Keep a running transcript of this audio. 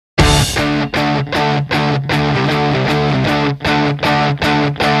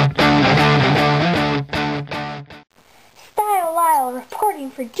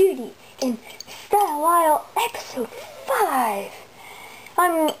for duty in Lyle episode 5.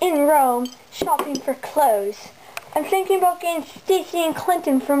 I'm in Rome shopping for clothes. I'm thinking about getting Stacy and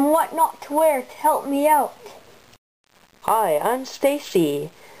Clinton from What Not to Wear to help me out. Hi, I'm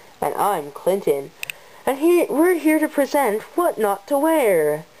Stacy. And I'm Clinton. And we're here to present What Not to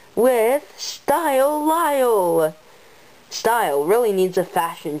Wear with Lyle. Style really needs a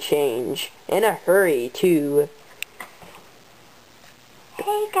fashion change. In a hurry, too.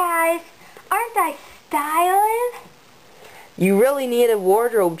 Hey guys, aren't I stylish? You really need a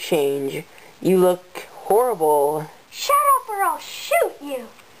wardrobe change. You look horrible. Shut up or I'll shoot you.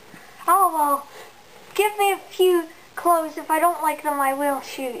 Oh well, give me a few clothes. If I don't like them, I will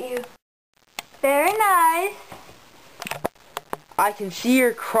shoot you. Very nice. I can see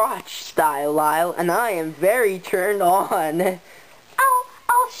your crotch, Lyle, and I am very turned on.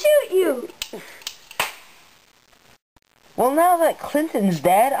 I'll shoot you. Well, now that Clinton's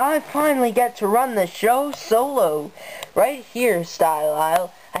dead, I finally get to run the show solo. Right here,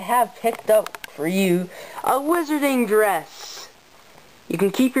 Lyle, I have picked up for you a wizarding dress. You can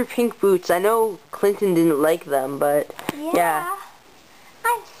keep your pink boots. I know Clinton didn't like them, but yeah.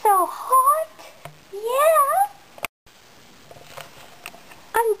 I'm so hot. Yeah.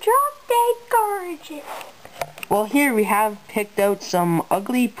 I'm drop-dead gorgeous. Well, here we have picked out some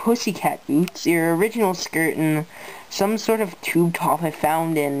ugly pussycat boots, your original skirt, and some sort of tube top I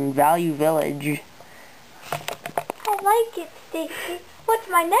found in Value Village. I like it, Stacy. What's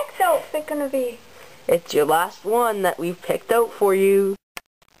my next outfit gonna be? It's your last one that we've picked out for you.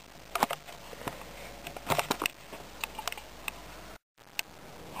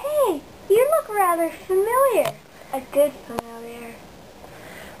 Hey, you look rather familiar. A good familiar.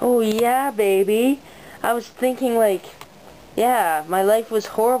 Oh yeah, baby. I was thinking yeah, my life was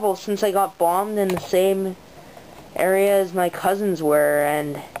horrible since I got bombed in the same area as my cousins were,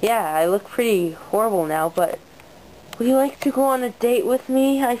 and yeah, I look pretty horrible now, but would you like to go on a date with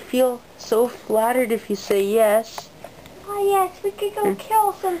me? I feel so flattered if you say yes. Oh yes, we could go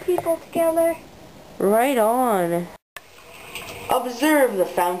kill some people together. Right on. Observe the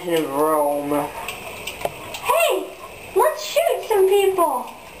fountain of Rome. Hey, let's shoot some people.